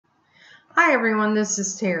Hi everyone, this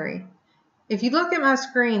is Terry. If you look at my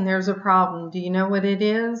screen, there's a problem. Do you know what it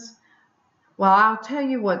is? Well, I'll tell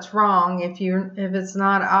you what's wrong if it's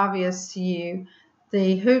not obvious to you.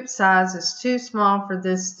 The hoop size is too small for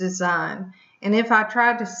this design. And if I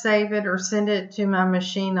try to save it or send it to my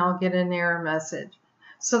machine, I'll get an error message.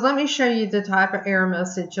 So let me show you the type of error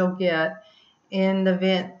message you'll get in the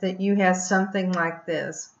event that you have something like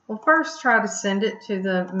this. Well, first try to send it to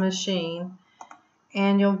the machine,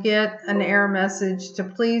 and you'll get an error message to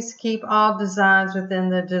please keep all designs within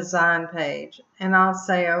the design page. And I'll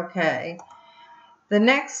say OK. The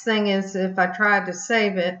next thing is if I try to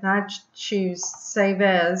save it, and I choose Save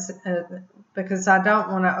As because I don't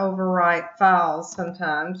want to overwrite files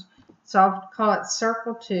sometimes. So I'll call it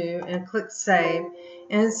Circle 2 and click Save.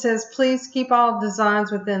 And it says, please keep all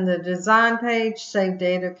designs within the design page. Saved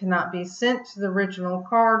data cannot be sent to the original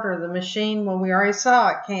card or the machine. Well, we already saw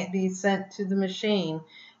it can't be sent to the machine.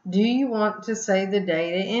 Do you want to save the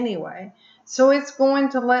data anyway? So it's going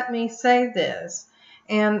to let me save this.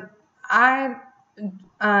 And I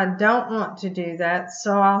don't want to do that,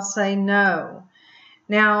 so I'll say no.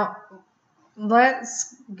 Now,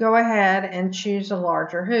 let's go ahead and choose a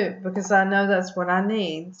larger hoop because I know that's what I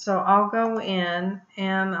need. So I'll go in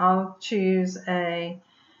and I'll choose a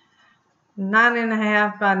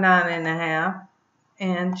 9.5 by 9.5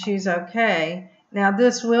 and choose OK. Now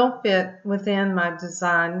this will fit within my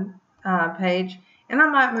design page, and I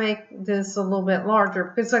might make this a little bit larger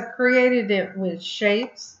because I created it with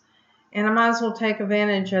shapes, and I might as well take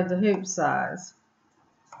advantage of the hoop size.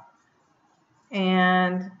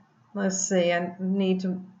 And let's see, let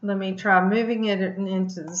me try moving it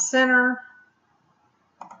into the center.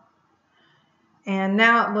 And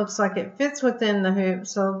now it looks like it fits within the hoop,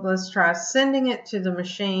 so let's try sending it to the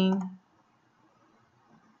machine.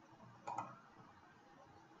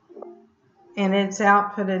 And it's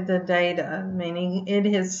outputted the data, meaning it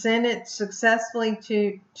has sent it successfully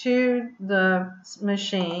to the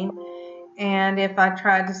machine. And if I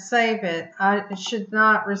try to save it, I should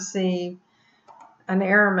not receive an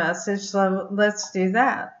error message, so let's do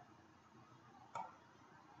that.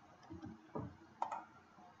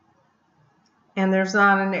 And there's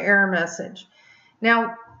not an error message.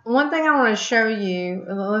 Now, one thing I want to show you,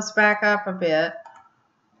 let's back up a bit,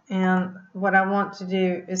 and what I want to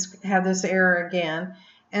do is have this error again.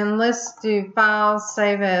 And let's do File,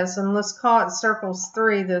 Save As, and let's call it Circles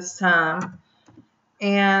 3 this time.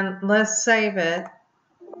 And let's save it.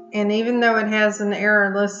 And even though it has an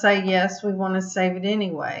error, let's say yes, we want to save it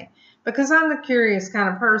anyway. Because I'm the curious kind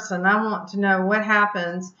of person. I want to know what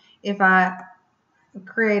happens if I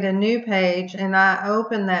create a new page and I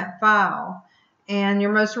open that file. And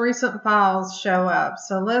your most recent files show up.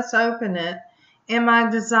 So let's open it. And my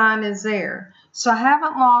design is there. So I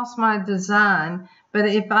haven't lost my design. But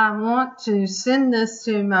if I want to send this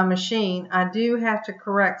to my machine, I do have to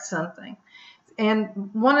correct something. And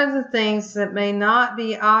one of the things that may not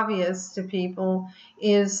be obvious to people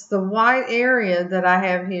is the white area that I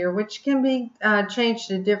have here, which can be changed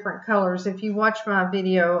to different colors. If you watch my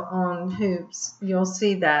video on hoops, you'll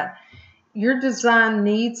see that. Your design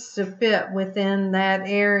needs to fit within that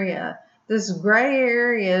area. This gray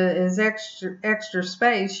area is extra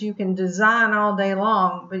space. You can design all day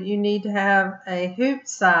long, but you need to have a hoop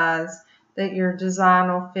size that your design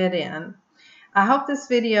will fit in. I hope this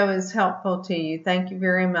video is helpful to you. Thank you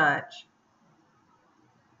very much.